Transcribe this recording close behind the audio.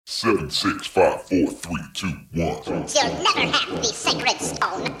7, 6, 5, 4, 3, 2, 1. You'll never have the sacred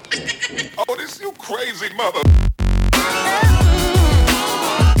stone. Oh, this you crazy mother.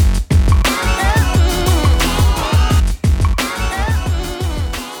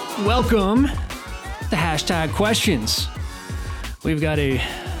 Welcome to Hashtag Questions. We've got you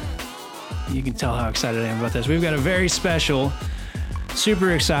can tell how excited I am about this. We've got a very special,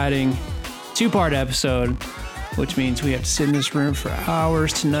 super exciting 2-part episode, which means we have to sit in this room for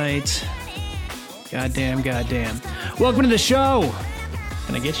hours tonight. Goddamn. Welcome to the show.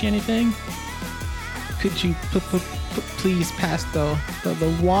 Can I get you anything? Could you please pass the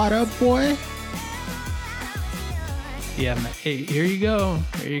water, boy? Yeah, hey, here you go.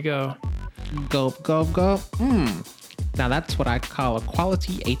 Gulp. Now that's what I call a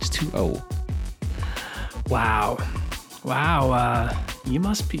quality H2O. Wow. You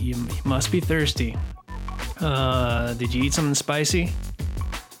must be thirsty. Did you eat something spicy?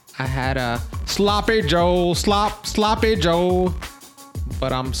 I had a sloppy Joe,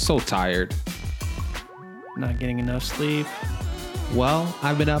 but I'm so tired. Not getting enough sleep? Well,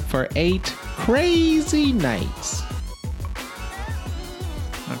 I've been up for 8 crazy nights.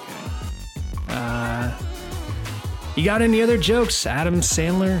 Okay. You got any other jokes, Adam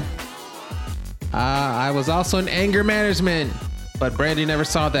Sandler? I was also in anger management, but Brandy never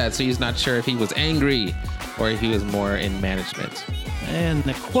saw that, so he's not sure if he was angry or if he was more in management. And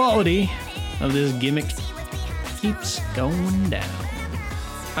the quality of this gimmick keeps going down.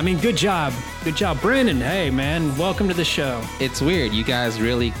 I mean, good job. Brandon, hey, man, welcome to the show. It's weird. You guys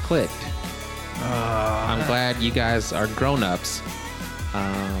really clicked. I'm glad you guys are grown-ups.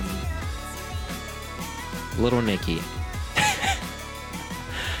 Little Nicky.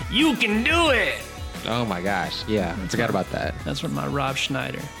 You can do it! Oh my gosh. Yeah, I forgot about that. That's from my Rob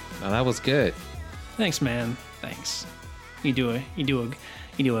Schneider. Oh, that was good. Thanks, man. Thanks. You do a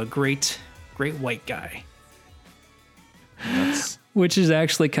great white guy. Which is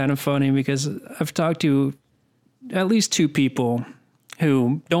actually kind of funny because I've talked to at least 2 people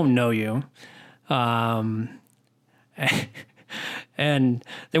who don't know you. And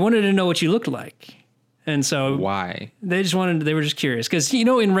they wanted to know what you looked like. And so why? They were just curious. Because,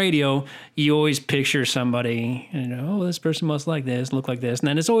 in radio, you always picture somebody, this person must like this, look like this. And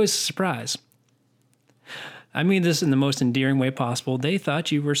then it's always a surprise. I mean this in the most endearing way possible. They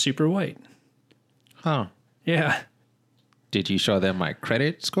thought you were super white. Huh. Yeah. Did you show them my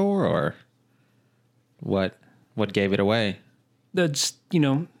credit score or what gave it away? That's,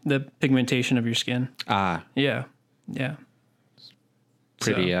 the pigmentation of your skin. Ah. Yeah.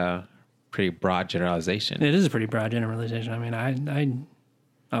 Pretty broad generalization. It is a pretty broad generalization. I mean, I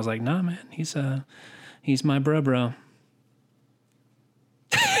was like, nah, man, he's my bro.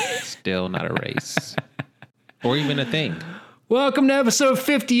 Still not a race. Or even a thing. Welcome to episode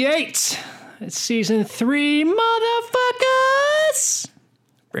 58. It's season 3, motherfuckers.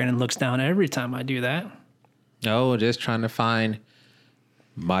 Brandon looks down every time I do that. Oh, just trying to find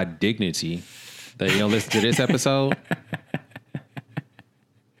my dignity. That you don't listen to this episode.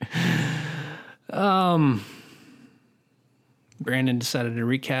 Brandon decided to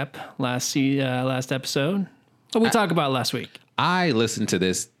recap last episode. What we talked about last week. I listened to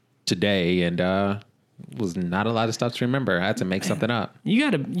this today and was not a lot of stuff to remember. I had to make something up.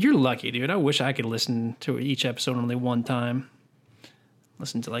 You're lucky, dude. I wish I could listen to each episode only one time.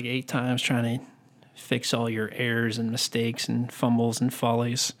 Listen to like 8 times trying to fix all your errors and mistakes and fumbles and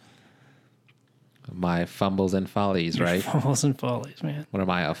follies. My fumbles and follies, Your right? Fumbles and follies, man. What am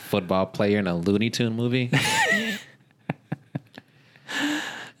I, a football player in a Looney Tune movie?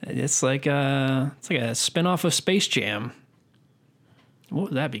 It's like a spinoff of Space Jam. What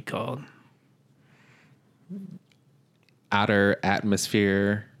would that be called? Outer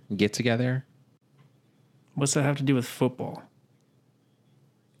Atmosphere Get Together? What's that have to do with football?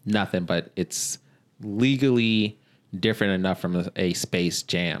 Nothing, but it's legally different enough from a Space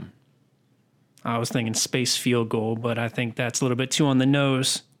Jam. I was thinking Space Field Goal, but I think that's a little bit too on the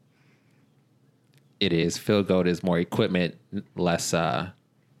nose. It is. Field goal is more equipment, less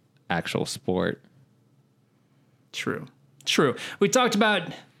actual sport. True. We talked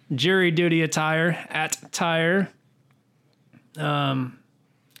about jury duty attire at Tire.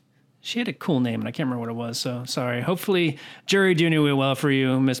 She had a cool name, and I can't remember what it was, so sorry. Hopefully, jury duty went well for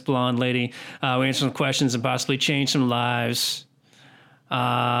you, Miss Blonde Lady. We answered some questions and possibly changed some lives.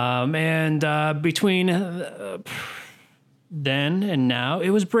 Between then and now, it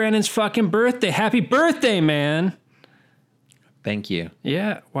was Brandon's fucking birthday. Happy birthday, man. Thank you.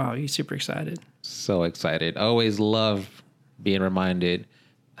 Yeah. Wow, you super excited. So excited. Always love being reminded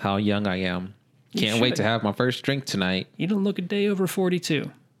how young I am. Can't wait to have my first drink tonight. You don't look a day over 42.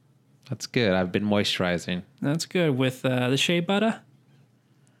 That's good. I've been moisturizing. That's good. With the shea butter?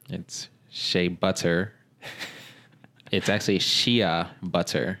 It's shea butter. It's actually Shea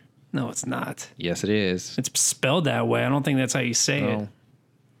butter. No, it's not. Yes, it is. It's spelled that way. I don't think that's how you say it.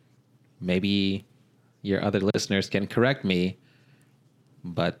 Maybe your other listeners can correct me,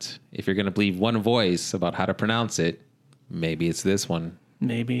 but if you're going to believe one voice about how to pronounce it, maybe it's this one.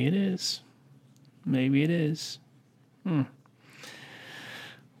 Maybe it is. Maybe it is.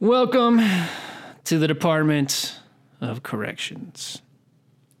 Welcome to the Department of Corrections.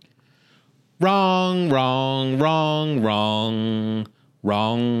 Wrong, wrong, wrong, wrong.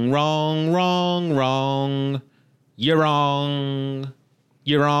 Wrong, wrong, wrong, wrong. You're wrong.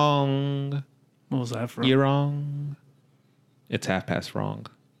 You're wrong. What was that from? You're wrong. It's half past wrong.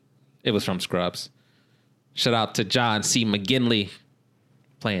 It was from Scrubs. Shout out to John C. McGinley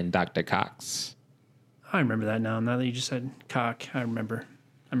playing Dr. Cox. I remember that now. Now that you just said cock, I remember.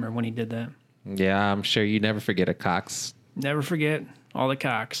 I remember when he did that. Yeah, I'm sure you never forget a Cox. Never forget all the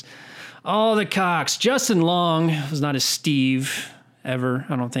cocks. All the cocks. Justin Long was not a Steve ever,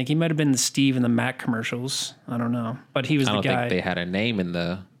 I don't think. He might have been the Steve in the Mac commercials. I don't know. But he was the guy. I don't think they had a name in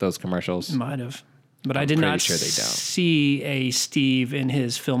those commercials. Might have. But I did not sure they don't. see a Steve in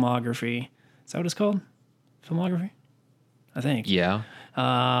his filmography. Is that what it's called? Filmography? I think. Yeah.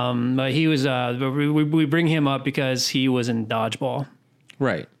 But he was, we bring him up because he was in Dodgeball.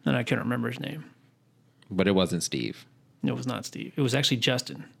 Right. And I couldn't remember his name. But it wasn't Steve. It was not Steve. It was actually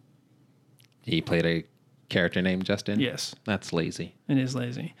Justin. He played a character named Justin? Yes. That's lazy. It is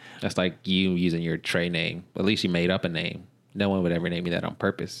lazy. That's like you using your Trey name. At least you made up a name. No one would ever name you that on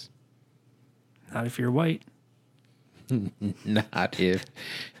purpose. Not if you're white. Not if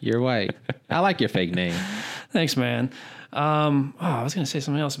you're white. I like your fake name. Thanks, man. I was going to say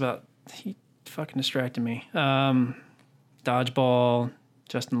something else about... He fucking distracted me. Dodgeball,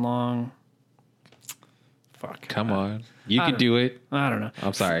 Justin Long. Fuck. Come on. You can do it. I don't know.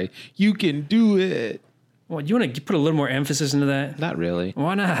 I'm sorry. You can do it. Well, you want to put a little more emphasis into that? Not really.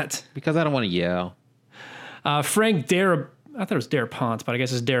 Why not? Because I don't want to yell. Frank Darabont, I thought it was Darabont, but I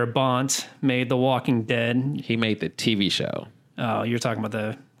guess it's Darabont, made The Walking Dead. He made the TV show. Oh, you're talking about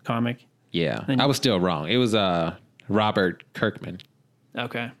the comic? Yeah. I was still wrong. It was Robert Kirkman.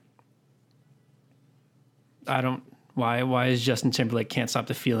 Okay. Why is Justin Timberlake Can't Stop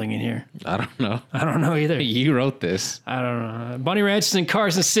the Feeling in here? I don't know. I don't know either. You wrote this. I don't know. Bunny Ranch is in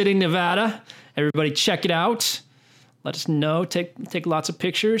Carson City, Nevada. Everybody check it out. Let us know. Take lots of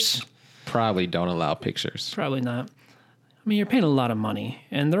pictures. Probably don't allow pictures. Probably not. I mean, you're paying a lot of money,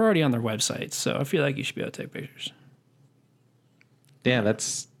 and they're already on their website, so I feel like you should be able to take pictures. Yeah,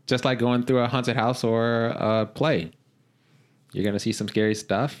 that's just like going through a haunted house or a play. You're going to see some scary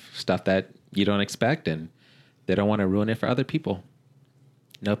stuff that you don't expect, and they don't want to ruin it for other people.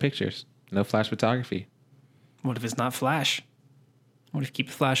 No pictures. No flash photography. What if it's not flash? What if you keep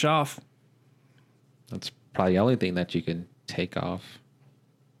the flash off? That's probably the only thing that you can take off.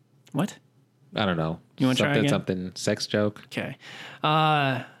 What? I don't know. You want to try again? Something sex joke. Okay.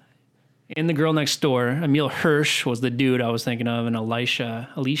 In The Girl Next Door, Emil Hirsch was the dude I was thinking of, and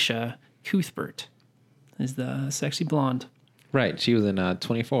Alicia Cuthbert is the sexy blonde. Right. She was in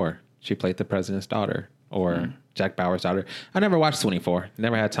 24. She played the president's daughter, or Jack Bauer's daughter. I never watched 24.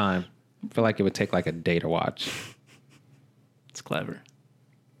 Never had time. I feel like it would take like a day to watch. It's clever.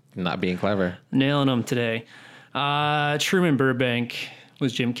 Not being clever. Nailing them today. Truman Burbank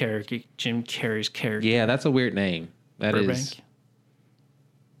was Jim Carrey's character. Yeah, that's a weird name. That Burbank. is.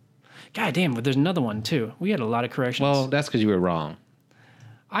 God damn, but there's another one too. We had a lot of corrections. Well, that's because you were wrong.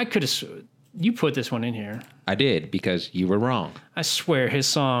 I could have. You put this one in here. I did, because you were wrong. I swear his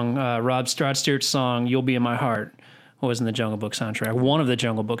song, Rod Stewart's song, You'll Be in My Heart, was in the Jungle Book soundtrack. One of the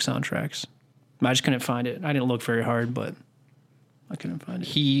Jungle Book soundtracks. I just couldn't find it. I didn't look very hard, but I couldn't find it.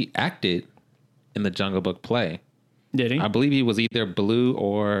 He acted in the Jungle Book play. Did he? I believe he was either Blue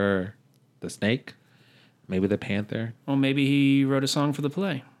or the Snake. Maybe the Panther. Well, maybe he wrote a song for the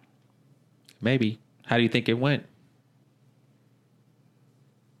play. Maybe. How do you think it went?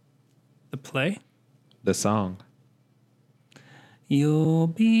 The play? The song. You'll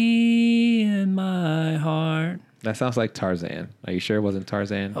be in my heart. That sounds like Tarzan. Are you sure it wasn't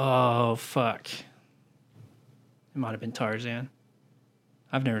Tarzan? Oh, fuck. It might have been Tarzan.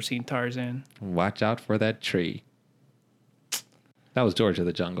 I've never seen Tarzan. Watch out for that tree. That was George of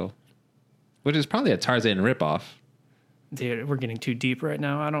the Jungle, which is probably a Tarzan ripoff. Dude, we're getting too deep right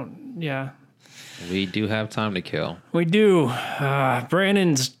now. Yeah. We do have time to kill. We do.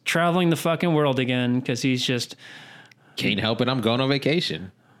 Brandon's traveling the fucking world again because he's just Can't help it. I'm going on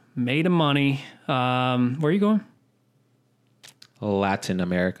vacation. made of money. Where are you going? Latin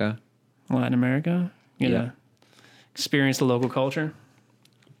America. Latin America. Yeah. Experience the local culture.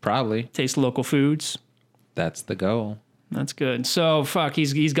 Probably. Taste local foods. That's the goal. That's good. So fuck,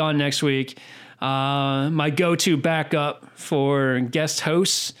 he's gone next week. My go-to backup for guest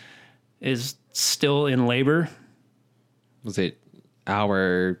hosts is still in labor. Was it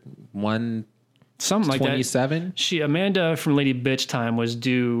hour 127? Something like that. Amanda from Lady Bitch Time was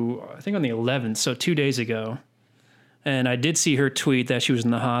due, I think, on the 11th, so 2 days ago. And I did see her tweet that she was in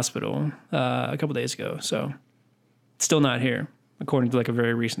the hospital a couple days ago. So still not here, according to like a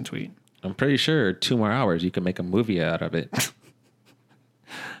very recent tweet. I'm pretty sure 2 more hours you can make a movie out of it.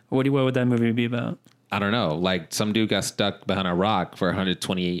 What would that movie be about? I don't know. Like some dude got stuck behind a rock for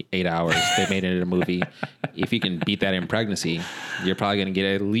 128 hours. They made it a movie. If you can beat that in pregnancy, you're probably going to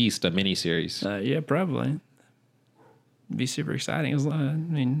get at least a miniseries. Yeah, probably. It'd be super exciting. I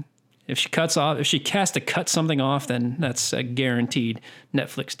mean, if she has to cut something off, then that's a guaranteed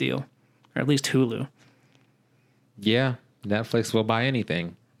Netflix deal, or at least Hulu. Yeah, Netflix will buy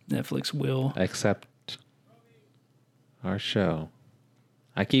anything. Netflix will. Except our show.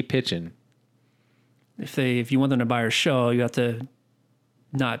 I keep pitching. If you want them to buy our show, you have to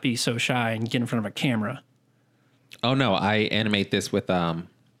not be so shy and get in front of a camera. Oh no, I animate this with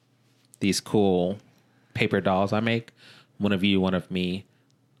these cool paper dolls I make. One of you, one of me.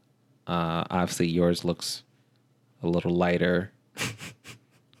 Obviously yours looks a little lighter.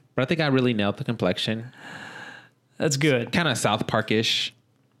 But I think I really nailed the complexion. That's good. Kind of South Park-ish.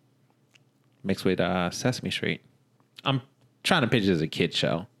 Mixed with Sesame Street. I'm trying to pitch it as a kid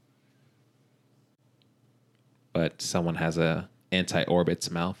show. But someone has a anti-orbits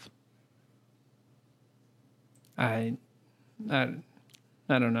mouth. I don't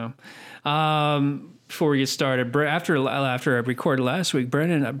know. Before we get started, after I recorded last week,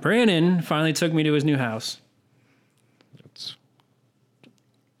 Brandon finally took me to his new house.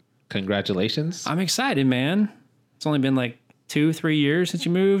 Congratulations. I'm excited, man. It's only been like 2-3 years since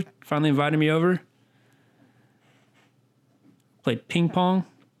you moved. Finally invited me over. Played ping pong.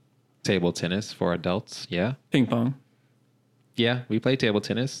 Table tennis for adults, yeah. Ping pong. Yeah, we played table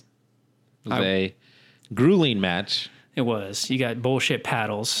tennis. It was a grueling match. It was. You got bullshit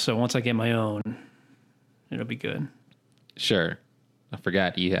paddles, so once I get my own, it'll be good. Sure. I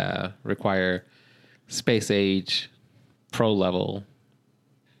forgot you require space age, pro level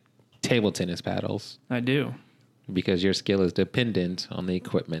table tennis paddles. I do. Because your skill is dependent on the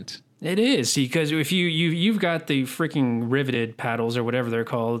equipment. It is, because if you've got the freaking riveted paddles or whatever they're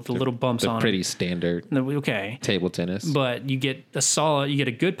called, the little bumps on pretty them. standard. Okay. Table tennis. But you get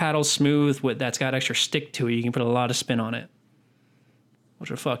a good paddle, smooth, that's got extra stick to it. You can put a lot of spin on it,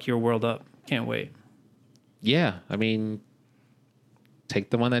 which will fuck your world up. Can't wait. Yeah, I mean, take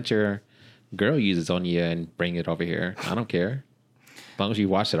the one that your girl uses on you and bring it over here. I don't care. As long as you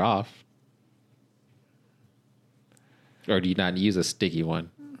wash it off. Or do you not use a sticky one?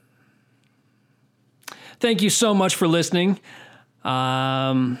 Thank you so much for listening.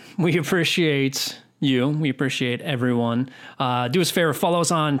 We appreciate you. We appreciate everyone. Do us a favor, follow us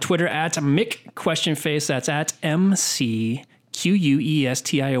on Twitter at McQuestionFace. That's at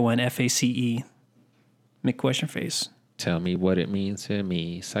McQuestionFace. McQuestionFace. Tell me what it means to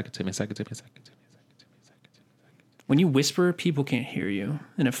me. Suck it to me, suck it to me, suck it to me, suck it to me, suck it to me, suck it to me. When you whisper, people can't hear you,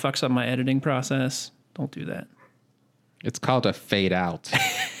 and it fucks up my editing process. Don't do that. It's called a fade out.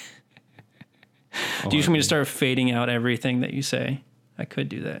 Do you just want me to start fading out everything that you say? I could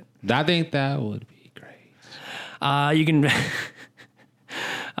do that. I think that would be great. You can.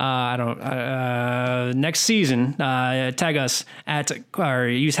 Next season, tag us at or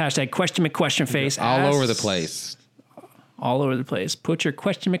use hashtag #QuestionMcQuestionFace. All over the place. All over the place. Put your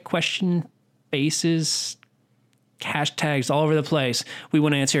 #QuestionMcQuestionFaces hashtags all over the place. We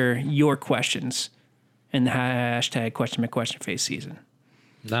want to answer your questions in the hashtag #QuestionMcQuestionFace season.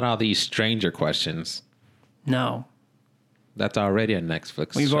 Not all these stranger questions. No. That's already a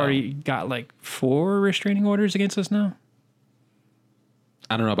Netflix We've show. already got like 4 restraining orders against us now.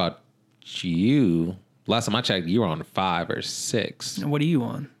 I don't know about you. Last time I checked, you were on 5 or 6. What are you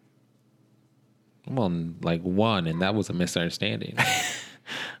on? I'm on like 1, and that was a misunderstanding.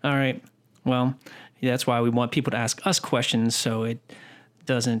 All right. Well, that's why we want people to ask us questions so it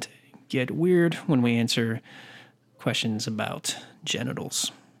doesn't get weird when we answer questions about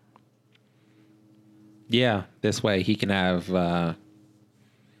genitals. Yeah, this way he can have a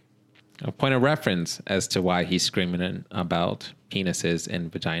point of reference as to why he's screaming about penises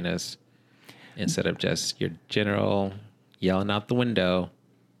and vaginas instead of just your general yelling out the window.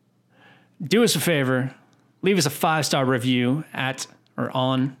 Do us a favor. Leave us a 5-star review at or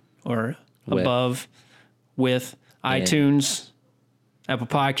on or above with iTunes, Apple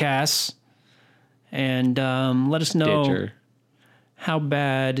Podcasts, And let us know Stitcher. how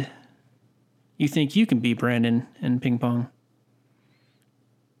bad you think you can be, Brandon, in ping pong.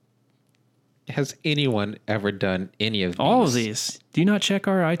 Has anyone ever done any of these? All of these. Do you not check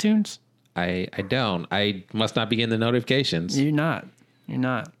our iTunes? I don't. I must not be getting the notifications. You're not. You're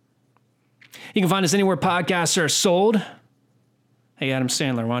not. You can find us anywhere podcasts are sold. Hey, Adam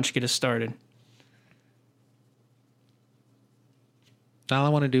Sandler, why don't you get us started? Now I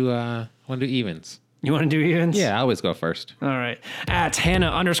want to do evens. You want to do evens? Yeah, I always go first. All right. At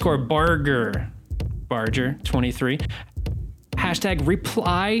Hannah_Barger 23. Hashtag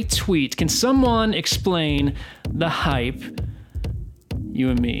reply tweet. Can someone explain the hype? You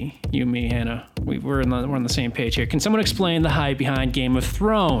and me, Hannah. We're on the same page here. Can someone explain the hype behind Game of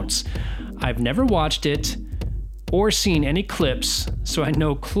Thrones? I've never watched it or seen any clips, so I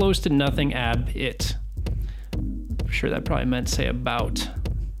know close to nothing it. I'm sure that probably meant say about,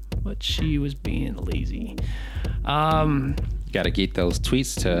 but she was being lazy. Got to get those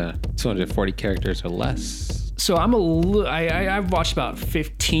tweets to 240 characters or less. So I've watched about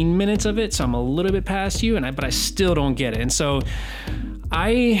 15 minutes of it, so I'm a little bit past you, but I still don't get it. And so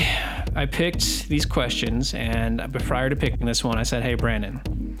I picked these questions, and prior to picking this one, I said, "Hey, Brandon,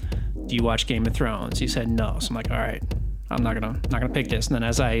 do you watch Game of Thrones?" He said no. So I'm like, all right, I'm not gonna pick this. And then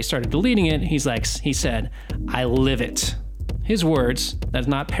as I started deleting it, he said, "I live it." His words. That's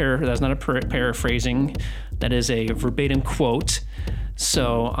not a paraphrasing. That is a verbatim quote.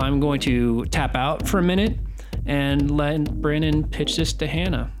 So I'm going to tap out for a minute and let Brandon pitch this to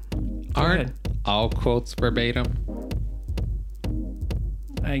Hannah. Go Aren't ahead. all quotes verbatim?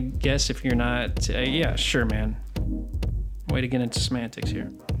 I guess if you're not, yeah, sure, man. Way to get into semantics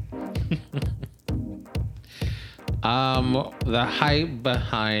here. The hype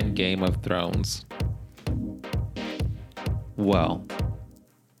behind Game of Thrones. Well,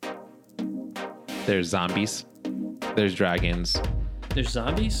 there's zombies. There's dragons. There's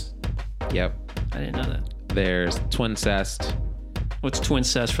zombies? Yep. I didn't know that. There's twincest. What's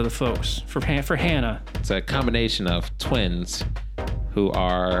twincest for the folks? For Hannah. It's a combination of twins who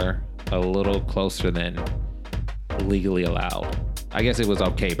are a little closer than legally allowed. I guess it was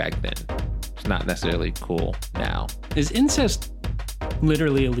okay back then. It's not necessarily cool now. Is incest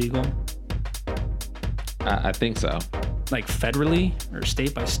literally illegal? I think so. Like federally or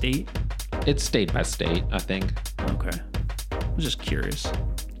state by state? It's state by state, I think. Okay. I was just curious.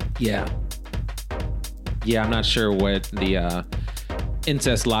 Yeah. Yeah, I'm not sure what the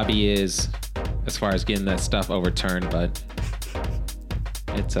incest lobby is as far as getting that stuff overturned, but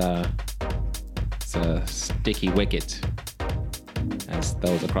it's a sticky wicket, as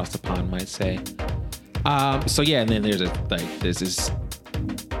those across the pond might say. So yeah, and then there's this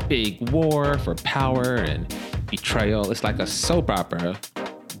big war for power and betrayal. It's like a soap opera,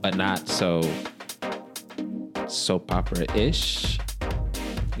 but not so soap opera-ish,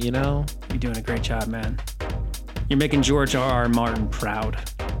 you know? You're doing a great job, man. You're making George R.R. Martin proud.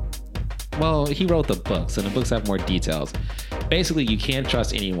 Well, he wrote the books, and the books have more details. Basically, you can't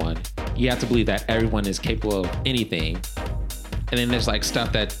trust anyone. You have to believe that everyone is capable of anything. And then there's like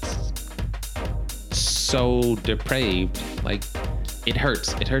stuff that's so depraved, like it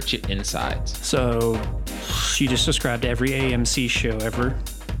hurts. It hurts your insides. So you just described every AMC show ever.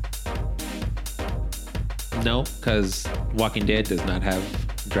 No, because Walking Dead does not have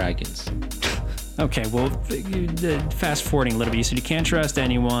dragons. Okay, well, fast forwarding a little bit. You said you can't trust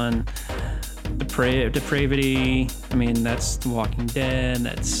anyone. Depravity. I mean, that's The Walking Dead.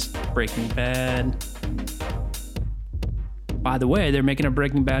 That's Breaking Bad. By the way, they're making a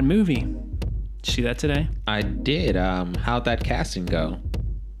Breaking Bad movie. Did you see that today? I did. How'd that casting go?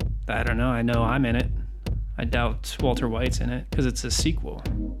 I don't know. I know I'm in it. I doubt Walter White's in it because it's a sequel.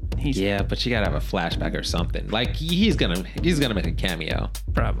 Yeah, but you gotta have a flashback or something. Like he's gonna make a cameo.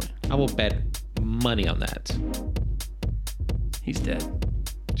 Probably. I will bet money on that. He's dead.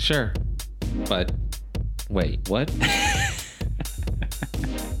 Sure. But wait, what?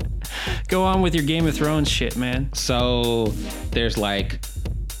 Go on with your Game of Thrones shit, man. So there's like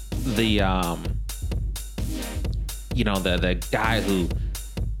the the guy who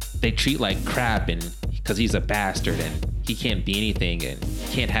they treat like crap and because he's a bastard and he can't be anything and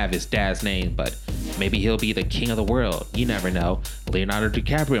can't have his dad's name, but maybe he'll be the king of the world. You never know. Leonardo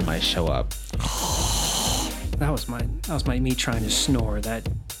DiCaprio might show up. That was my me trying to snore. That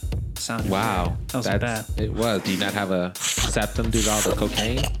sounded Wow. weird. That was bad. It was. Do you not have a septum due to all the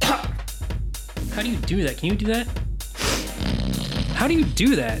cocaine? How do you do that? Can you do that? How do you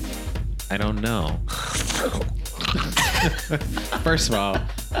do that? I don't know. First of all,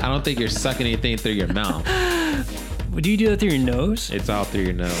 I don't think you're sucking anything through your mouth. Do you do that through your nose? It's all through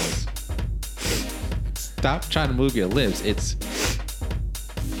your nose. Stop trying to move your lips. It's,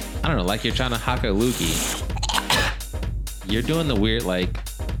 I don't know, like you're trying to haka a loogie. You're doing the weird, like,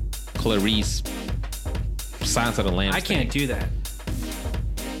 Clarice Silence of the Lambs. I can't do that.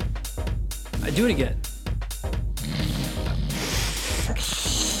 I do it again.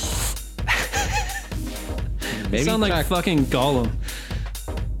 Maybe Sound like fucking Gollum.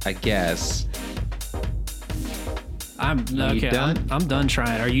 I guess. I'm okay. done? I'm done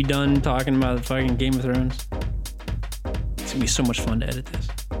trying. Are you done talking about the fucking Game of Thrones? It's gonna be so much fun to edit this.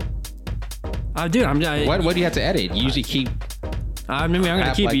 Dude, What do you have to edit? You usually keep. I'm gonna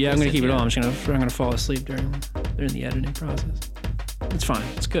crap keep like it. Yeah, I'm this gonna in keep it here. all. I'm gonna fall asleep during the editing process. It's fine.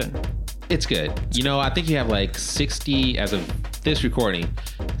 It's good. It's good. You know, I think you have like 60, as of this recording,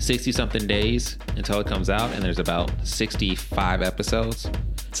 60 something days until it comes out, and there's about 65 episodes.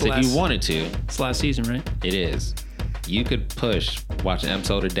 So if you wanted to, It's last season, right? it is. You could push, watch an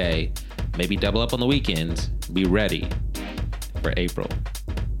episode a day, maybe double up on the weekends, be ready for April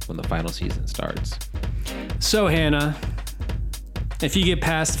when the final season starts. So Hannah, if you get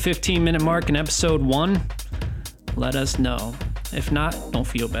past the 15-minute mark in episode 1, let us know. If not, don't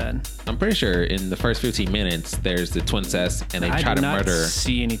feel bad. I'm pretty sure in the first 15 minutes, there's the twincest, and they I try did to not murder.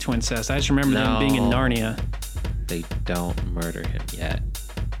 see any twincest. I just remember them being in No. Narnia. They don't murder him yet.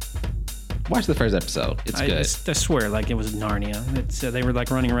 Watch the first episode. It's good. I swear, like it was Narnia. They were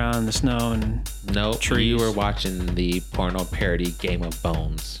like running around in the snow and Nope. trees. You were watching the porno parody Game of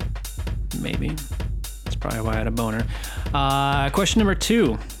Bones. maybe. That's probably why I had a boner. Question number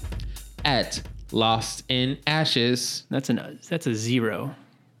 2. At Lost in Ashes. That's a 0.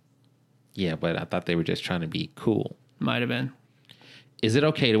 Yeah, but I thought they were just trying to be cool. Might have been. Is it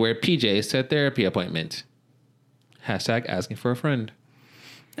okay to wear PJs to a therapy appointment? Hashtag asking for a friend.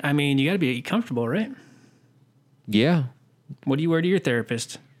 I mean, you got to be comfortable, right? Yeah. What do you wear to your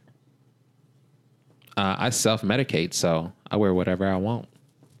therapist? I self-medicate, so I wear whatever I want.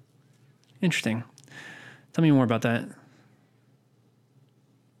 Interesting. Tell me more about that.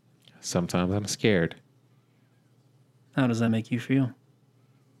 Sometimes I'm scared. How does that make you feel?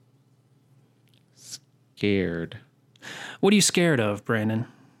 Scared. What are you scared of, Brandon?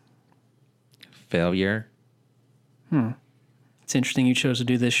 Failure. It's interesting you chose to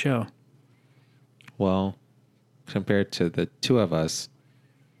do this show. Well, compared to the two of us,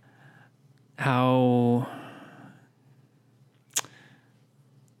 How...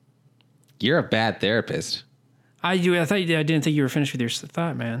 you're a bad therapist. I didn't think you were finished with your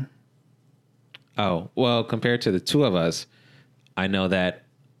thought, man. Oh, well, compared to the two of us, I know that,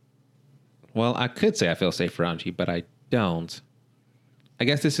 well, I could say I feel safe around you, but I don't. I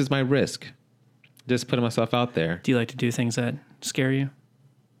guess this is my risk. Just putting myself out there. Do you like to do things that scare you?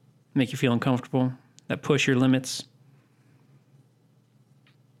 Make you feel uncomfortable? That push your limits?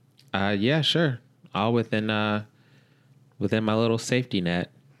 Yeah, sure. All within my little safety net.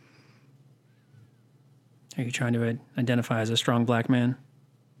 Are you trying to identify as a strong black man?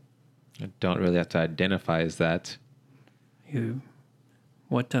 I don't really have to identify as that.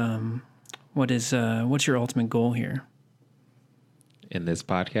 What's your ultimate goal here In this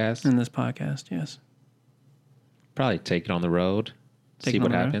podcast, in this podcast? Yes. probably take it on the road, Take see it on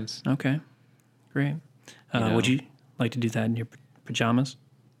what the road? happens. Okay. Great. know. Would you like to do that in your pajamas?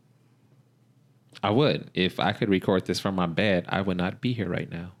 I would. If I could record this from my bed, I would not be here right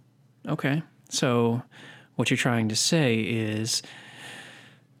now. Okay. So what you're trying to say is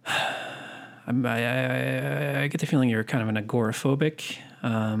I get the feeling you're kind of an agoraphobic.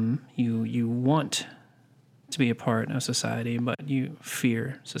 You want to be a part of society, but you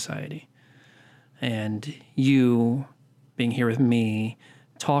fear society. And you being here with me,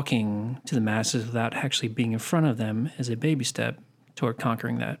 talking to the masses without actually being in front of them is a baby step toward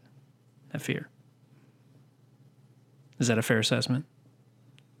conquering that fear. Is that a fair assessment?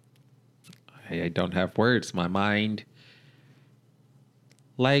 I don't have words. My mind,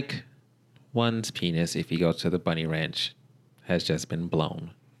 like one's penis if you go to the bunny ranch, has just been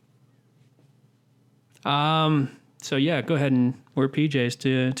blown. So yeah, go ahead and wear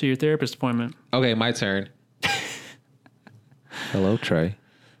PJs to your therapist appointment. Okay, my turn. Hello, Trey.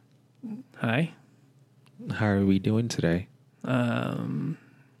 Hi. How are we doing today? Got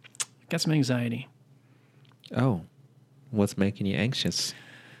some anxiety. Oh, what's making you anxious?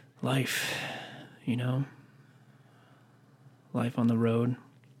 Life, you know. Life on the road.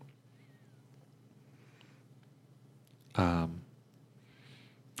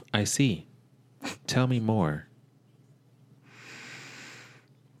 I see. Tell me more.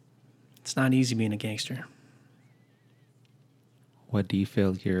 It's not easy being a gangster. What do you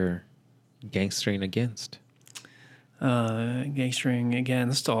feel you're gangstering against? Gangstering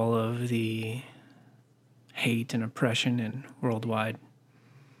against all of the hate and oppression and worldwide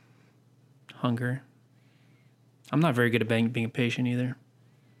hunger. I'm not very good at being a patient either.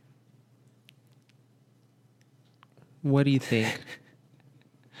 What do you think?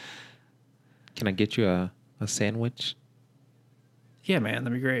 Can I get you a sandwich? Yeah, man,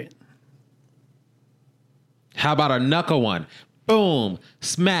 that'd be great. How about a knuckle one? Boom,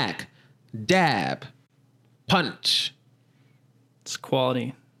 smack, dab, punch. It's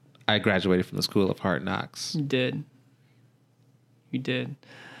quality. I graduated from the School of Hard Knocks. You did. You did.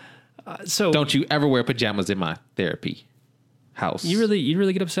 So Don't you ever wear pajamas in my therapy house. you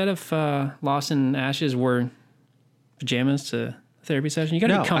really get upset if Lost in Ashes wore pajamas to a therapy session? You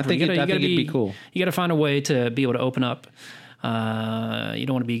gotta No, be comfortable. I think it'd be cool. You gotta find a way to be able to open up. You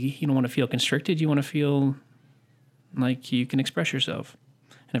don't want to feel constricted. You want to feel like you can express yourself.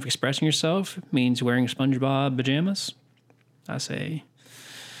 And if expressing yourself means wearing SpongeBob pajamas, I say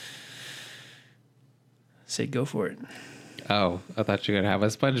go for it. Oh, I thought you were going to have a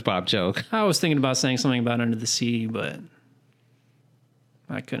SpongeBob joke. I was thinking about saying something about Under the Sea, but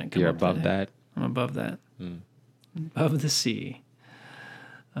I couldn't come You're up above with it. that? I'm above that. Above the sea.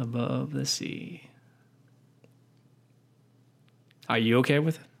 Above the sea. Are you okay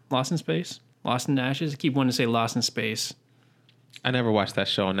with Lost in Space? Lost in Ashes? I keep wanting to say Lost in Space. I never watched that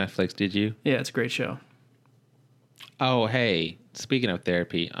show on Netflix, did you? Yeah, it's a great show. Oh, hey, speaking of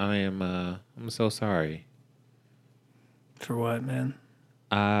therapy, I'm so sorry. For what, man?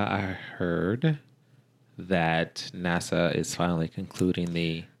 I heard that NASA is finally concluding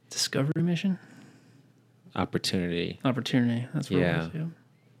the Discovery mission? opportunity. Opportunity. That's what Yeah. it was. Yeah.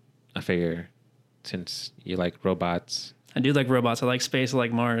 I figure since you like robots, I do like robots. I like space. I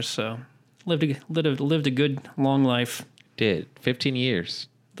like Mars. So lived a good, long life. did 15 years.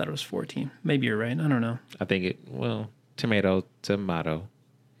 Thought it was 14. Maybe you're right. I don't know. I think tomato,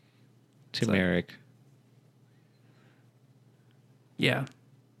 turmeric. Yeah.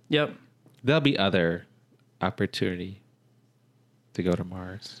 Yep. There'll be other opportunity to go to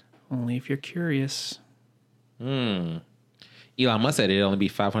Mars. Only if you're curious. Elon Musk said it'd only be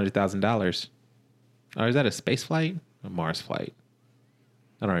 $500,000. Or is that a space flight? A Mars flight?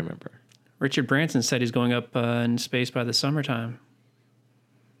 I don't remember. Richard Branson said he's going up in space by the summertime.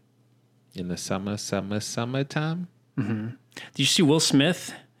 In the summertime? Did you see Will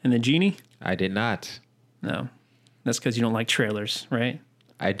Smith and the genie? I did not. No. That's because you don't like trailers, right?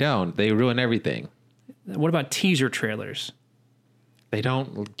 I don't. They ruin everything. What about teaser trailers? They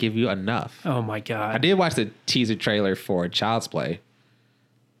don't give you enough. Oh my I God. did watch the teaser trailer for Child's Play.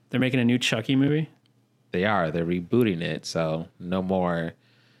 They're making a new Chucky movie? They are. They're rebooting it. So no more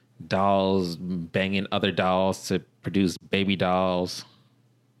dolls banging other dolls to produce baby dolls.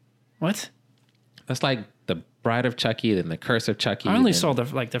 What? That's like the Bride of Chucky, then the Curse of Chucky. I only then- saw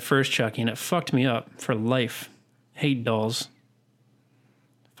the first Chucky and it fucked me up for life. Hate dolls.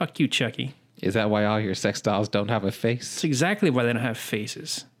 Fuck you, Chucky. Is that why all your sex dolls don't have a face? That's exactly why they don't have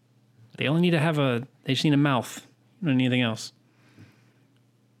faces. They only need to have they just need a mouth. You don't need anything else.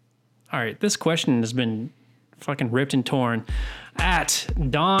 All right, this question has been fucking ripped and torn. At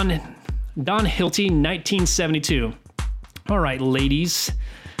Don Hilty 1972. All right, ladies.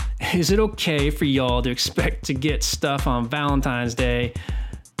 Is it okay for y'all to expect to get stuff on Valentine's Day?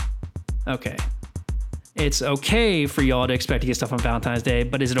 Okay. It's okay for y'all to expect to get stuff on Valentine's Day,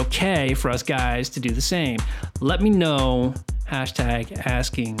 but is it okay for us guys to do the same? Let me know. Hashtag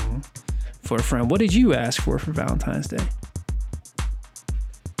asking for a friend. What did you ask for Valentine's Day?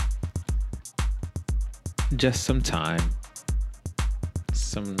 Just some time.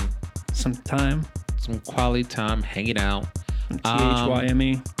 Some Time? quality time hanging out. Some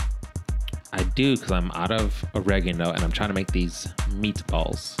THYME? I do, because I'm out of oregano and I'm trying to make these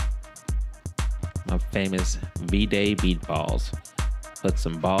meatballs. My famous V-Day meatballs. Put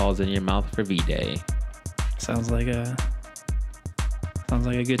some balls in your mouth for V-Day. Sounds like a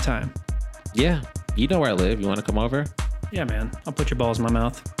good time. Yeah, you know where I live. You want to come over? Yeah, man. I'll put your balls in my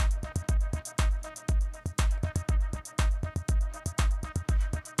mouth.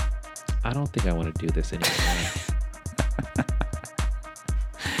 I don't think I want to do this anymore.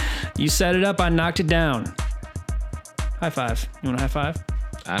 You set it up, I knocked it down. High five. You want a high five?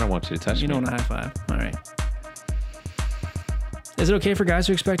 I don't want you to touch You me. don't want a high five. All right. Is it okay for guys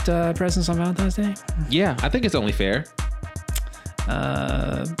to expect presents on Valentine's Day? Yeah, I think it's only fair.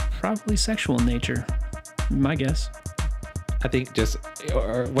 Probably sexual in nature. My guess. I think just,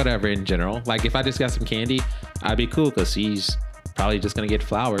 or whatever in general. Like if I just got some candy, I'd be cool because she's probably just going to get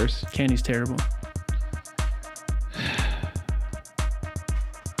flowers. Candy's terrible.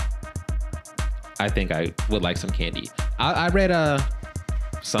 I think I would like some candy. I read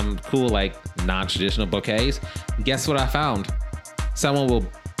some cool like non-traditional bouquets. Guess what I found? Someone will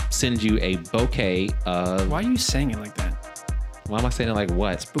send you a bouquet of... Why are you saying it like that? Why am I saying it like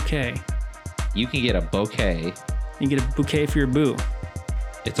what? Bouquet. You can get a bouquet. You get a bouquet for your boo.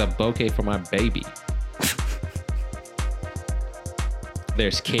 It's a bouquet for my baby.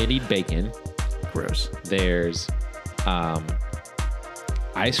 There's candied bacon. Gross. There's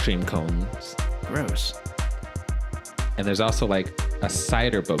ice cream cones. Gross. And there's also like a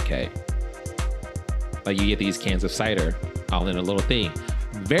cider bouquet. Like you get these cans of cider all in a little thing.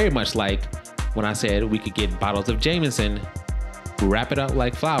 Very much like when I said we could get bottles of Jameson, wrap it up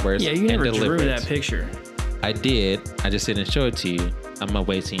like flowers, Yeah, you and never deliver drew it. that picture. I did. I just didn't show it to you. I'm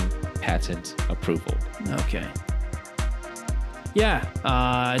awaiting patent approval. Okay. Yeah,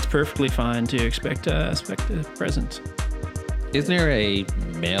 it's perfectly fine to expect a present. Isn't there a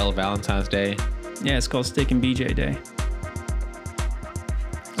male Valentine's Day? Yeah, it's called Steak and BJ Day.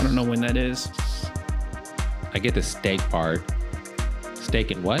 I don't know when that is. I get the steak part.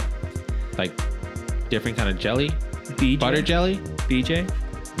 Steak and what? Like different kind of jelly? BJ? Butter jelly? BJ?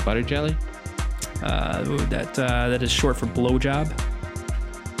 Butter jelly? That is short for blowjob.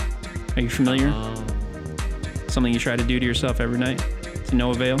 Are you familiar? Something you try to do to yourself every night to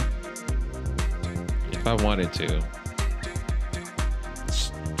no avail? If I wanted to.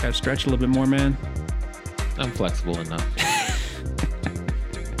 Gotta stretch a little bit more, man. I'm flexible enough.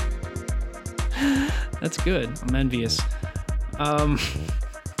 That's good. I'm envious.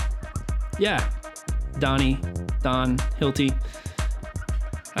 Yeah. Don Hilty.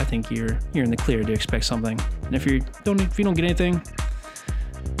 I think you're in the clear to expect something. And if you don't get anything,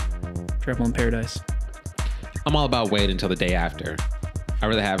 trouble in paradise. I'm all about wait until the day after. I'd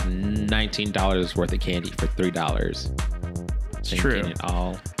rather have $19 worth of candy for $3 It's than true. getting it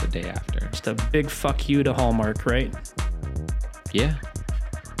all the day after. Just a big fuck you to Hallmark, right? Yeah.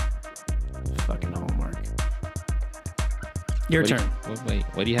 Fucking Hallmark. Your turn.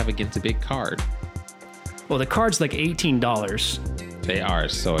 What do you have against a big card? Well, the card's like $18 They are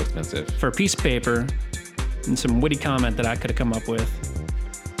so expensive. for a piece of paper and some witty comment that I could have come up with.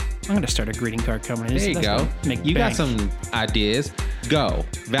 I'm gonna start a greeting card company. There you That's go. gonna make You got bank. some ideas. Go.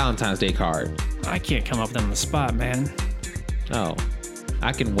 Valentine's Day card. I can't come up with them on the spot, man. Oh,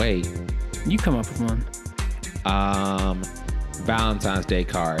 I can wait. You come up with one. Valentine's Day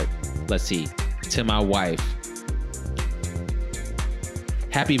card. Let's see. To my wife.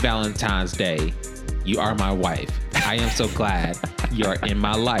 Happy Valentine's Day. You are my wife. I am so glad you are in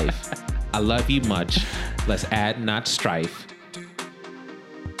my life. I love you much. Let's add not strife.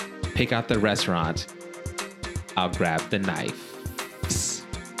 Pick out the restaurant. I'll grab the knife.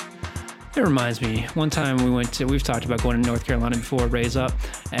 It reminds me, one time we've talked about going to North Carolina before, Raise Up,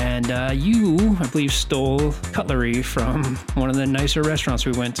 and you, I believe, stole cutlery from one of the nicer restaurants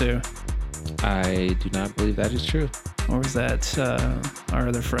we went to. I do not believe that is true. Or was that our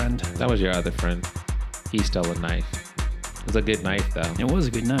other friend? That was your other friend. He stole a knife. It was a good knife, though. It was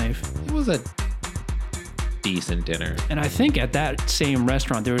a good knife. It was a decent dinner. And I think at that same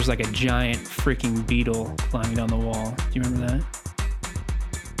restaurant, there was like a giant freaking beetle climbing down the wall. Do you remember that?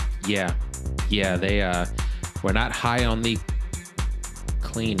 Yeah, they were not high on the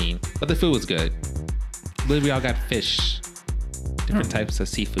cleaning, but the food was good. I believe we all got fish, different types of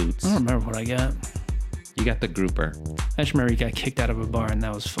seafoods. I don't remember what I got. You got the grouper. I just remember you got kicked out of a bar, and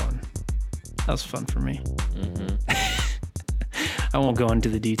that was fun. That was fun for me. I won't go into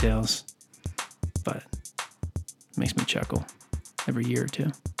the details, but it makes me chuckle every year or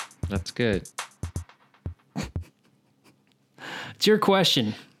two. That's good. It's your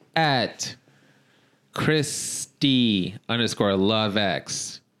question. At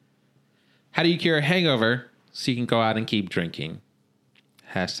Christy_LoveX. How do you cure a hangover so you can go out and keep drinking?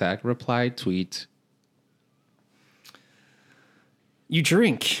 # reply tweet. You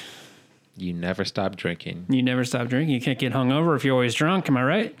drink. You never stop drinking. You never stop drinking. You can't get hungover if you're always drunk. Am I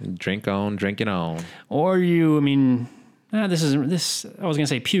right? Drink on, drink it on. Or I was going to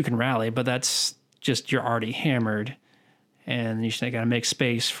say puke and rally, but that's just you're already hammered and you got to make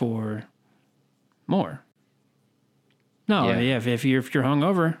space for more. No, Yeah. if you're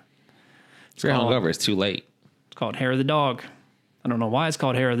hungover, If you're called- hungover, it's too late. it's called hair of the dog. I don't know why it's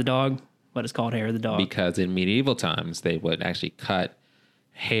called hair of the dog, but it's called hair of the dog. Because in medieval times, they would actually cut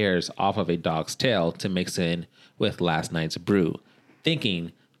hairs off of a dog's tail to mix in with last night's brew,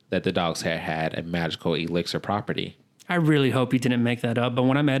 thinking that the dog's hair had a magical elixir property. I really hope you didn't make that up, but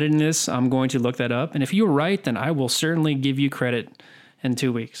when I'm editing this, I'm going to look that up. And if you're right, then I will certainly give you credit in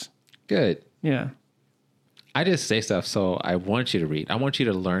 2 weeks. Good. Yeah. I just say stuff so I want you to read. I want you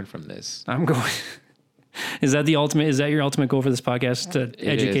to learn from this. I'm going. Is that your ultimate goal for this podcast, to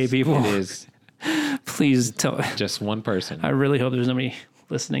educate people? It is. Please tell. Just one person. I really hope there's nobody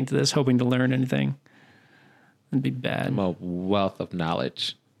listening to this hoping to learn anything. It'd be bad. I'm a wealth of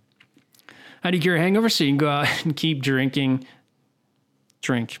knowledge. How do you cure a hangover? So you can go out and keep drinking.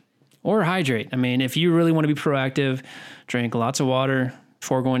 Drink. Or hydrate. I mean, if you really want to be proactive, drink lots of water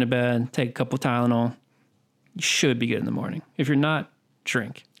before going to bed. Take a couple of Tylenol. You should be good in the morning. If you're not,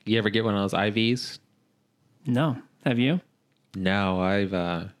 drink. You ever get one of those IVs? No. Have you? No,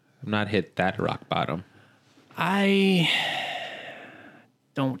 I've not hit that rock bottom. I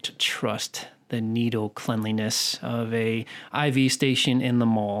don't trust the needle cleanliness of a IV station in the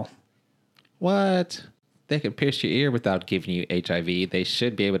mall. What? They can pierce your ear without giving you HIV. They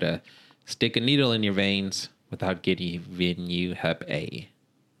should be able to stick a needle in your veins without giving you Hep A.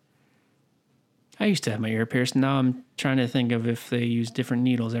 I used to have my ear pierced. Now I'm trying to think of if they use different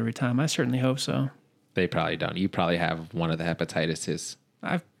needles every time. I certainly hope so. They probably don't. You probably have one of the hepatitis.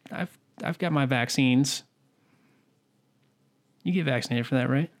 I've got my vaccines. You get vaccinated for that,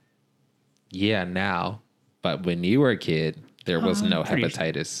 right? Yeah, now. But when you were a kid, there was no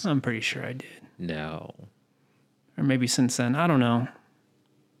hepatitis. I'm pretty sure I did. No. Or maybe since then. I don't know.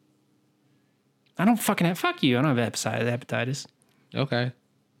 I don't fucking have... Fuck you. I don't have hepatitis. Okay.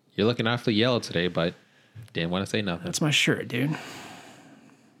 You're looking awfully yellow today, but didn't want to say nothing. That's my shirt, dude.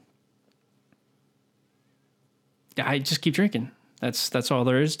 I just keep drinking. That's all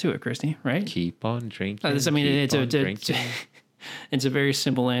there is to it, Christy, right? Keep on drinking. I mean, it's it's a very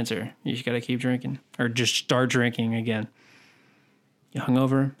simple answer. You just got to keep drinking. Or just start drinking again. You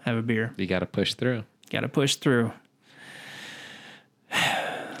hungover, have a beer. You got to push through. Got to push through.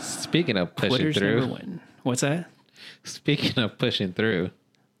 Speaking of pushing Quitters through. never win. What's that? Speaking of pushing through.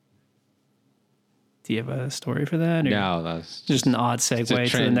 Do you have a story for that? Or No, that's just an odd segue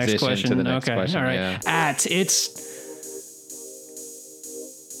to the next transition question. to the next okay, question, all right. yeah.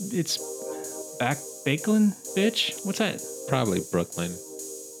 It's back Bakelin, bitch. What's that? probably Brooklyn.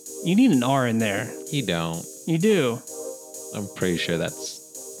 You need an R in there. You don't. You do. I'm pretty sure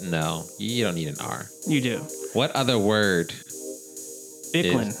that's... No, you don't need an R. You do. What other word?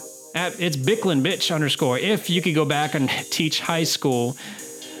 Bicklin. It's Bicklin, bitch, underscore. If you could go back and teach high school.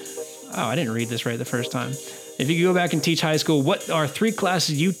 Oh, I didn't read this right the first time. If you could go back and teach high school, what are 3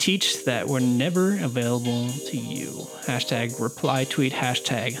 classes you teach that were never available to you? Hashtag reply tweet,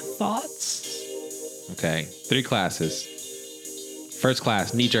 hashtag thoughts. Okay, 3 classes. First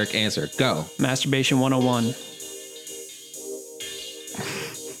class, knee-jerk answer. Go. Masturbation 101.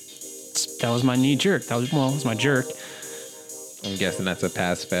 That was my knee jerk. That was my jerk. I'm guessing that's a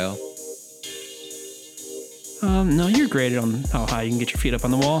pass-fail. No, you're graded on how high you can get your feet up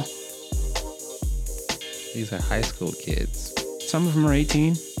on the wall. These are high school kids. Some of them are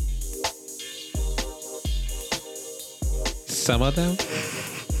 18. Some of them?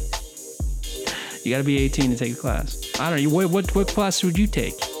 You got to be 18 to take a class. I don't know. What class would you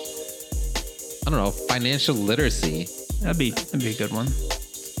take? I don't know. Financial literacy. That'd be a good one.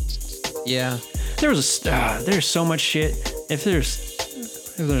 Yeah. There's so much shit. If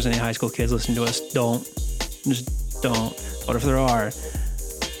there's any high school kids listening to us, just don't. But if there are,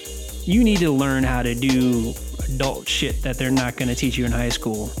 you need to learn how to do adult shit that they're not going to teach you in high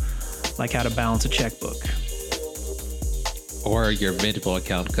school, like how to balance a checkbook. Or your Venmo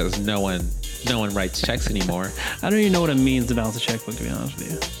account, because no one writes checks anymore. I don't even know what it means to balance a checkbook, to be honest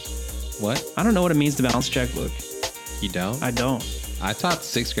with you. What? I don't know what it means to balance a checkbook. You don't? I don't. I taught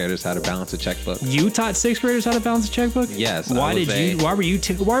 6th graders how to balance a checkbook. You taught 6th graders how to balance a checkbook? Yes. Why were you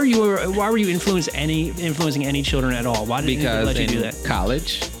influencing any children at all? Why did anybody let you do that? Because in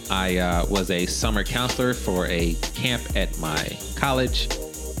college, I was a summer counselor for a camp at my college,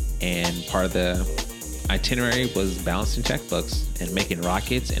 and part of the itinerary was balancing checkbooks and making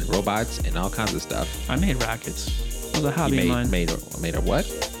rockets and robots and all kinds of stuff. I made rockets. That was a hobby of mine. Made a what?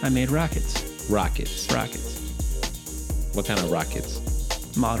 I made rockets. Rockets. What kind of rockets?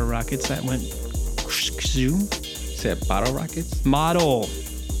 Model rockets that went zoom. Said bottle rockets? Model.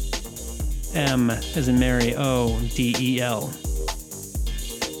 M as in Mary. O-D-E-L.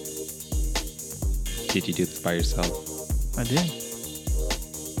 Did you do this by yourself? I did.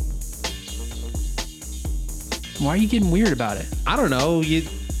 Why are you getting weird about it? I don't know.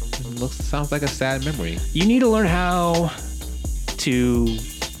 Sounds like a sad memory. You need to learn how to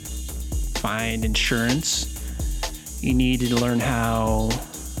find insurance. You need to learn how...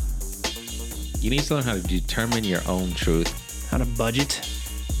 You need to learn how to determine your own truth. How to budget.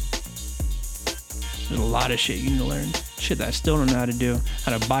 There's a lot of shit you need to learn. Shit that I still don't know how to do.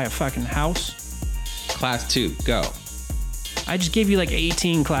 How to buy a fucking house. Class 2, go. I just gave you like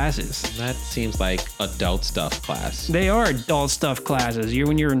 18 classes. That seems like adult stuff class. They are adult stuff classes.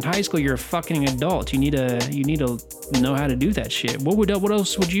 When you're in high school, you're a fucking adult. You need to know how to do that shit. What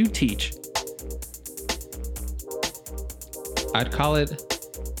else would you teach? I'd call it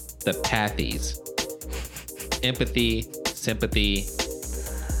the pathies. Empathy, sympathy,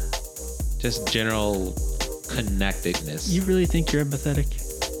 just general connectedness. You really think you're empathetic?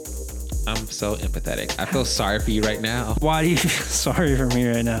 I'm so empathetic. I feel sorry for you right now. Why do you feel sorry for me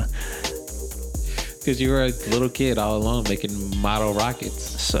right now? Because you were a little kid all alone making model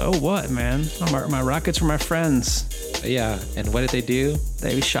rockets. So what, man? My rockets were my friends. Yeah, and what did they do?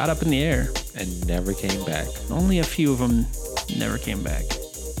 They shot up in the air. And never came back. Only a few of them never came back.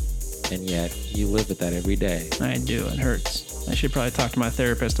 And yet, you live with that every day. I do. It hurts. I should probably talk to my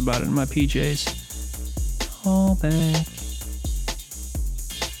therapist about it in my PJs. All back.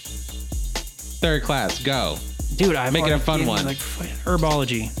 Third class, go. Dude, I Make it a fun one. Like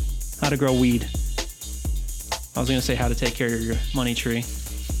herbology, how to grow weed. I was gonna say how to take care of your money tree.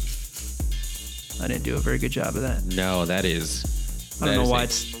 I didn't do a very good job of that. No, that is. I don't know why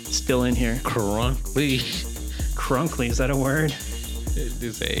it's still in here. Crunkly. Crunkly, is that a word? It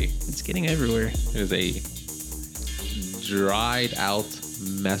is a. It's getting everywhere. It is a dried out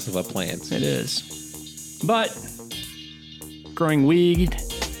mess of a plant. It is. But growing weed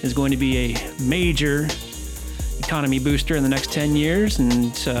is going to be a major economy booster in the next 10 years.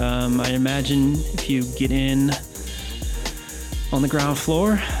 And I imagine if you get in on the ground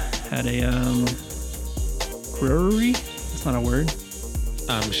floor at a brewery, that's not a word.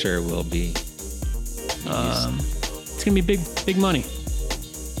 I'm sure it will be. It's going to be big money.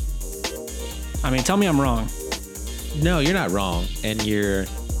 I mean, tell me I'm wrong. No, you're not wrong. And you're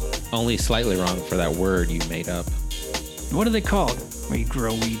only slightly wrong for that word you made up. What are they called where you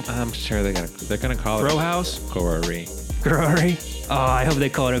grow weed? I'm sure they're gonna call Grow it house? growery. Growery? Oh, I hope they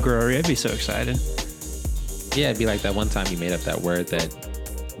call it a growery. I'd be so excited. Yeah, it'd be like that one time you made up that word that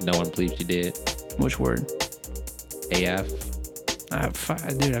no one believed you did. Which word? AF.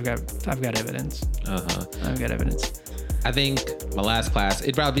 Dude, I've got evidence. I've got evidence. I think my last class,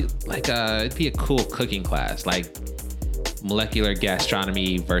 it'd probably be like it'd be a cool cooking class, like molecular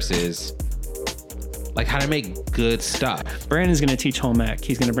gastronomy versus like how to make good stuff. Brandon's going to teach home ec.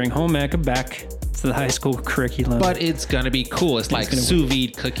 He's going to bring home ec back to the high school curriculum. But it's going to be cool. It's like sous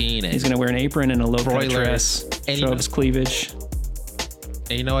vide cooking. And he's going to wear an apron and a low cut dress. And show off his cleavage.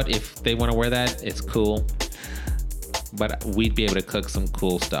 And you know what? If they want to wear that, it's cool. But we'd be able to cook some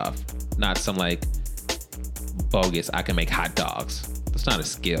cool stuff. Not some like bogus, I can make hot dogs. That's not a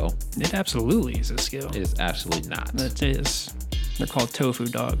skill. It absolutely is a skill. It is absolutely not. That is. They're called tofu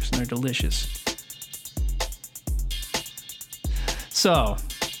dogs and they're delicious. So,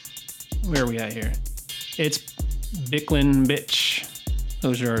 where are we at here? It's Bicklin Bitch.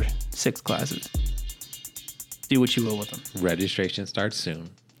 Those are our 6 classes. Do what you will with them. Registration starts soon.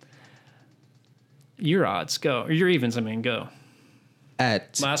 Your odds, go. Or your evens, go.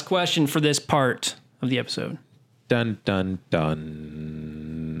 Last question for this part of the episode. Dun, dun, dun.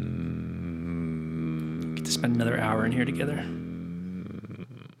 Get to spend another hour in here together.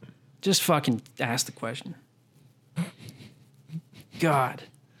 Just fucking ask the question. God.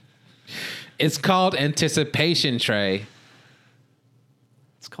 It's called anticipation, Trey.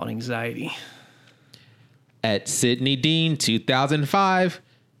 It's called anxiety. At Sydney Dean 2005,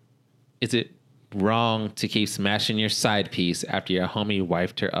 is it wrong to keep smashing your side piece after your homie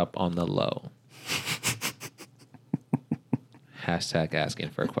wifed her up on the low? Hashtag asking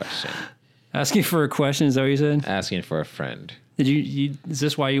for a question. Asking for a question, is that what you said? Asking for a friend. Did you is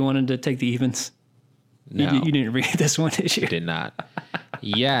this why you wanted to take the evens? No. You didn't read this one, did you? Did not.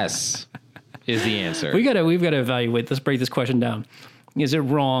 Yes is the answer. We've got to evaluate. Let's break this question down. Is it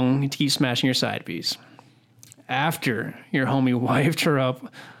wrong to keep smashing your side piece after your homie wifed her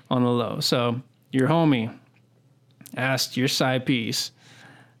up on the low? So your homie asked your side piece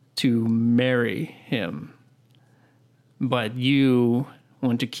to marry him, but you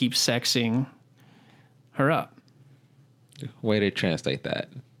want to keep sexing her up. Way to translate that.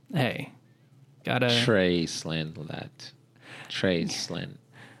 Hey, gotta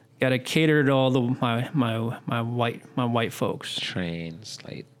gotta cater to all the my white folks.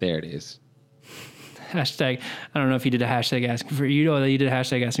 Translate. There it is. Hashtag. I don't know if you did a hashtag asking for. You know that you did a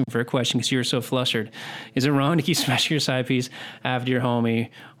hashtag asking for a question because you were so flustered. Is it wrong to keep smashing your side piece after your homie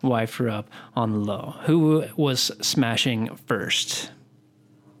wifed her up on the low? Who was smashing first?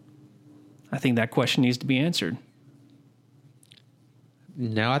 I think that question needs to be answered.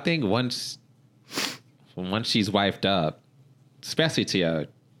 No, I think once she's wifed up, especially to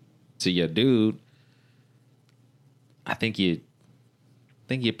your dude, I think you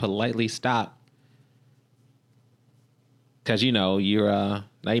politely stop. Because, you're now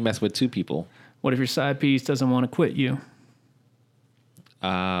you mess with two people. What if your side piece doesn't want to quit you?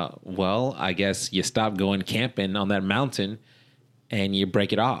 Well, I guess you stop going camping on that mountain and you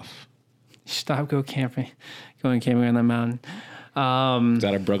break it off. Stop going camping on that mountain. Is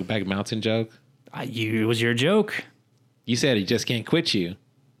that a Brokeback Mountain joke? It was your joke. You said he just can't quit you.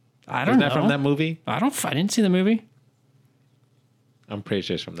 I don't know. Is that from that movie? I didn't see the movie. I'm pretty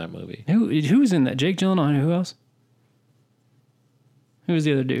sure it's from that movie. Who's in that? Jake Gyllenhaal and who else? Who was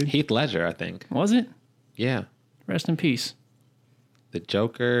the other dude? Heath Ledger, I think. Was it? Yeah. Rest in peace. The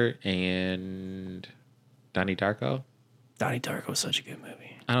Joker and Donnie Darko. Donnie Darko was such a good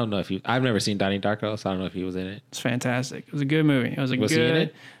movie. I don't know if I've never seen Donnie Darko, so I don't know if he was in it. It's fantastic. It was a good movie. Was he in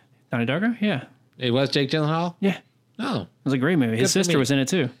it? Donnie Darko? Yeah. It was Jake Gyllenhaal? Yeah. Oh. It was a great movie. His sister was in it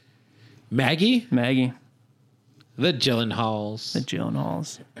too. Maggie? Maggie. The Gyllenhaals. The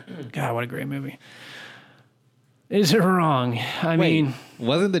Gyllenhaals. God, what a great movie. Is it wrong? I mean...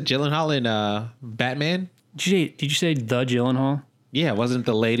 Wasn't the Gyllenhaal in Batman? Did you say the Gyllenhaal? Yeah, wasn't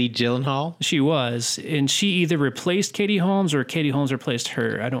the lady Gyllenhaal? She was. And she either replaced Katie Holmes or Katie Holmes replaced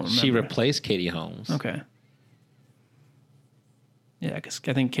her. I don't remember. She replaced Katie Holmes. Okay. Yeah, because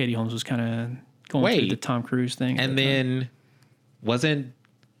I think Katie Holmes was kind of going through the Tom Cruise thing. And then wasn't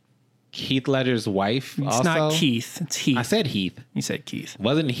Heath Ledger's wife also? It's not Keith. It's Heath. I said Heath. You said Keith.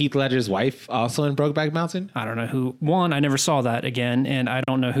 Wasn't Heath Ledger's wife also in Brokeback Mountain? I don't know who. One, I never saw that again, and I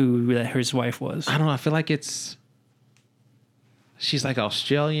don't know who his wife was. I don't know. I feel like she's like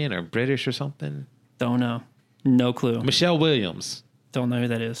Australian or British or something. Don't know. No clue. Michelle Williams. Don't know who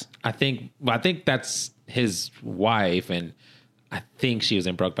that is. I think that's his wife, and I think she was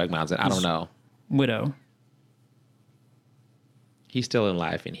in Brokeback Mountain. I don't know. Widow. He's still in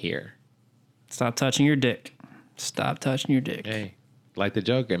life in here. Stop touching your dick. Stop touching your dick. Hey, like the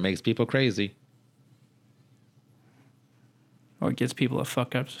Joker, it makes people crazy. Or it gives people a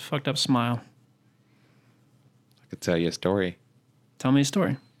fucked up smile. I could tell you a story. Tell me a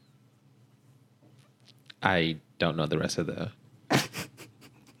story. I don't know the rest of the.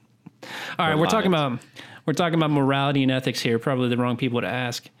 All right, we're talking about morality and ethics here. Probably the wrong people to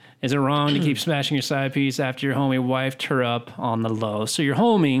ask. Is it wrong to keep smashing your side piece after your homie wifed her up on the low? So your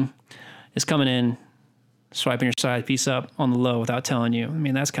homie is coming in, swiping your side piece up on the low without telling you. I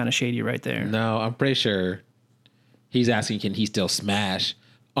mean, that's kind of shady right there. No, I'm pretty sure he's asking, can he still smash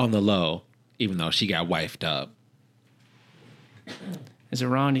on the low, even though she got wifed up? Is it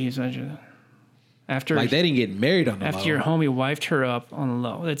wrong to use after like they didn't get married on the low? After your homie wifed her up on the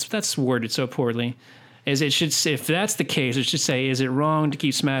low. That's worded so poorly. If that's the case, it should say, is it wrong to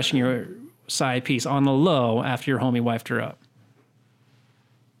keep smashing your side piece on the low after your homie wifed her up?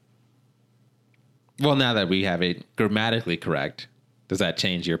 Well, now that we have it grammatically correct, does that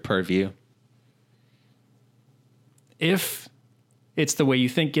change your purview? If it's the way you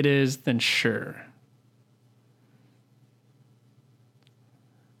think it is, then sure.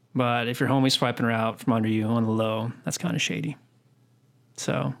 But if your homie's swiping her out from under you on the low, that's kind of shady.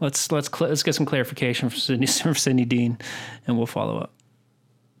 So let's get some clarification from Sydney Dean, and we'll follow up.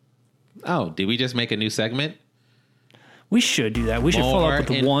 Oh, did we just make a new segment? We should do that. We should follow up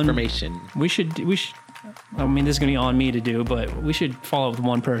with information. We should. I mean, this is gonna be on me to do, but we should follow up with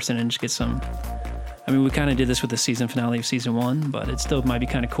one person and just get some. I mean, we kind of did this with the season finale of season 1, but it still might be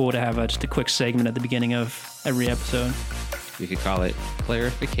kind of cool to have just a quick segment at the beginning of every episode. We could call it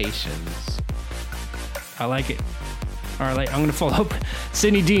clarifications. I like it. All right, I'm going to follow up.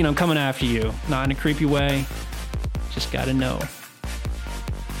 Sydney Dean, I'm coming after you. Not in a creepy way. Just got to know.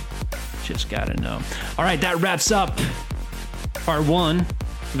 Just got to know. All right, that wraps up part 1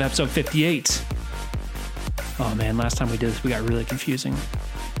 of episode 58. Oh, man, last time we did this, we got really confusing.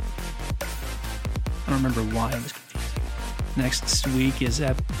 I don't remember why it was confusing. Next week is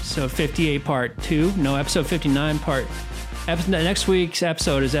episode 58 part 2. No, episode 59 part... Next week's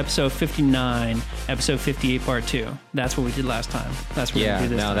episode is episode 59, episode 58 part 2. That's what we did last time. That's what we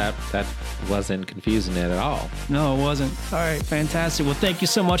did this time. that wasn't confusing at all. No, it wasn't. All right, fantastic. Well, thank you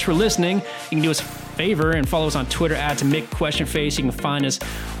so much for listening. You can do us a favor and follow us on Twitter at McQuestionFace. You can find us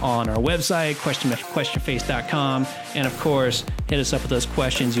on our website, questionmcquestionface.com. And of course, hit us up with those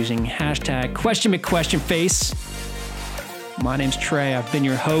questions using hashtag QuestionMcQuestionFace. My name's Trey. I've been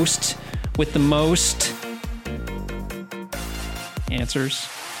your host with the most answers.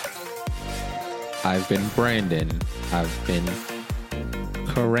 I've been Brandon. I've been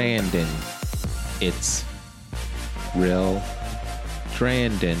Corandon. It's real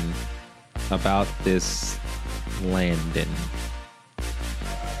Drandon about this landing.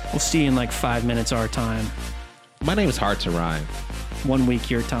 We'll see you in like 5 minutes our time. My name is hard to rhyme. 1 week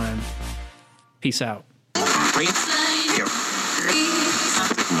your time. Peace out. No,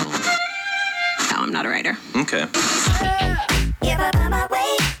 I'm not a writer. Okay. If I find my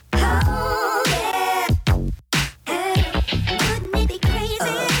way home, yeah. Wouldn't it be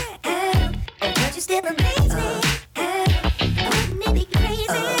crazy? But you still amaze me. Wouldn't it be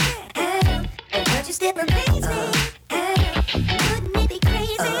crazy? But you still amaze me. Wouldn't it be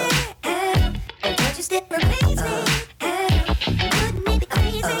crazy? But you still amaze me. Wouldn't it be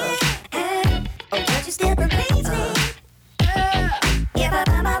crazy? But you still amaze me. If I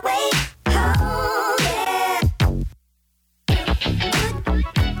find my way home, yeah.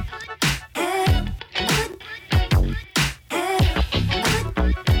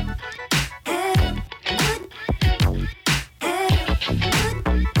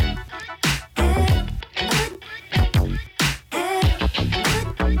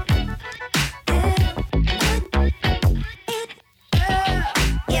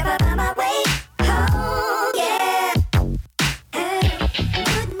 If I find my way home, yeah.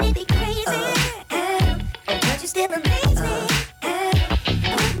 Wouldn't it be crazy? But you still amaze me.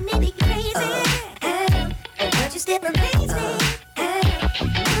 Wouldn't it be crazy? But you still amaze me.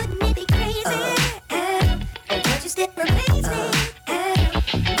 Wouldn't it be crazy? But you still amaze me.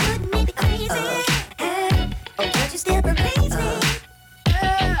 Wouldn't it be crazy? But you still amaze me.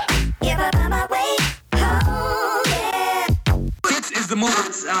 If I find my way home, yeah. This is the move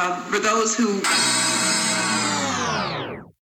for those who